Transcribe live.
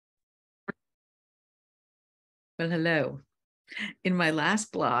Well, hello. In my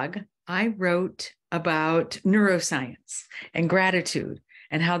last blog, I wrote about neuroscience and gratitude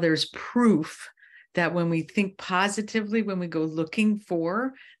and how there's proof that when we think positively, when we go looking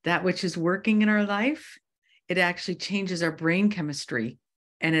for that which is working in our life, it actually changes our brain chemistry.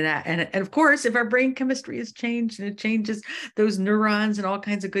 And of course, if our brain chemistry is changed and it changes those neurons and all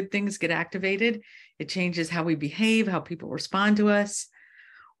kinds of good things get activated, it changes how we behave, how people respond to us.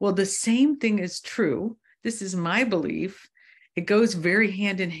 Well, the same thing is true. This is my belief. It goes very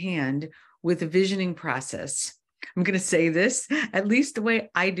hand in hand with the visioning process. I'm going to say this, at least the way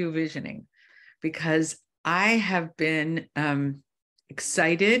I do visioning, because I have been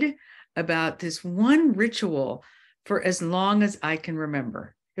excited about this one ritual for as long as I can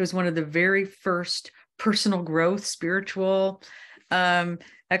remember. It was one of the very first personal growth, spiritual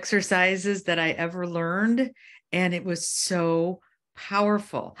exercises that I ever learned. And it was so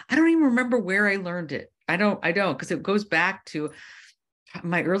powerful. I don't even remember where I learned it. I don't, because it goes back to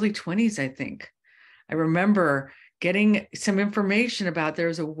my early 20s, I think. I remember getting some information about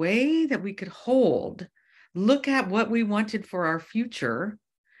there's a way that we could look at what we wanted for our future,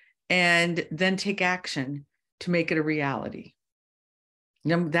 and then take action to make it a reality.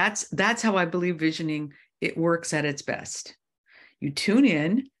 That's how I believe visioning, it works at its best. You tune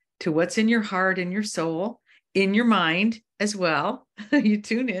in to what's in your heart and your soul, in your mind as well. You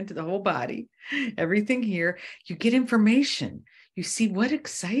tune into the whole body, everything here. You get information. You see what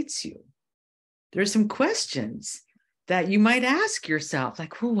excites you. There's some questions that you might ask yourself,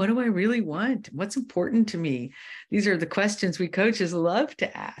 like, what do I really want? What's important to me? These are the questions we coaches love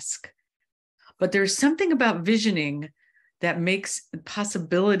to ask. But there's something about visioning that makes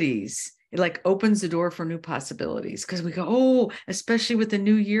possibilities. It like opens the door for new possibilities, because we go, oh, especially with the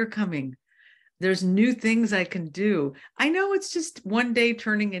new year coming, there's new things I can do. I know it's just one day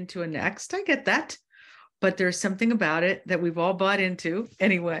turning into a next. I get that. But there's something about it that we've all bought into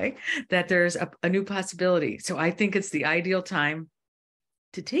anyway, that there's a new possibility. So I think it's the ideal time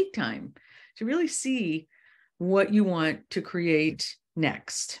to take time to really see what you want to create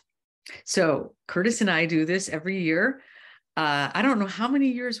next. So Curtis and I do this every year. I don't know how many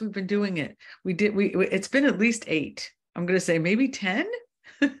years we've been doing it. It's been at least 8. I'm going to say maybe 10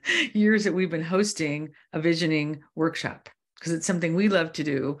 years that we've been hosting a visioning workshop, because it's something we love to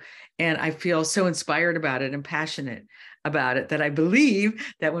do. And I feel so inspired about it and passionate about it that I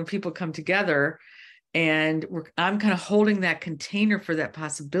believe that when people come together and I'm kind of holding that container for that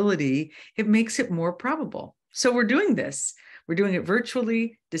possibility, it makes it more probable. So we're doing this. We're doing it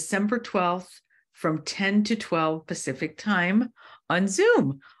virtually December 12th from 10 to 12 Pacific time on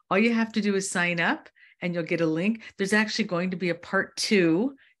Zoom. All you have to do is sign up and you'll get a link. There's actually going to be a part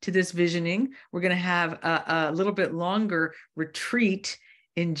 2 to this visioning. We're going to have a little bit longer retreat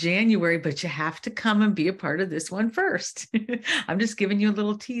in January, but you have to come and be a part of this one first. I'm just giving you a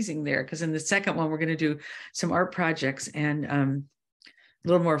little teasing there, because in the second one, we're going to do some art projects and a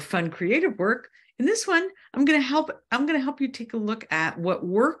little more fun, creative work. In this one, I'm going to help you take a look at what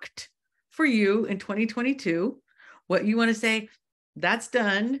worked for you in 2022, what you want to say, that's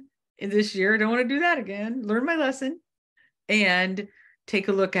done in this year. I don't want to do that again. Learn my lesson. And take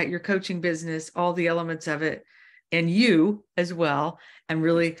a look at your coaching business, all the elements of it, and you as well, and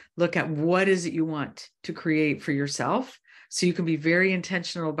really look at what is it you want to create for yourself, so you can be very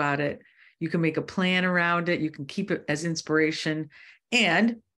intentional about it. You can make a plan around it. You can keep it as inspiration,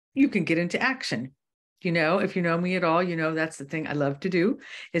 and you can get into action. You know, if you know me at all, you know that's the thing I love to do,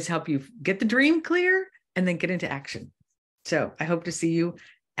 is help you get the dream clear and then get into action. So I hope to see you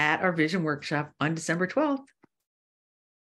at our vision workshop on December 12th.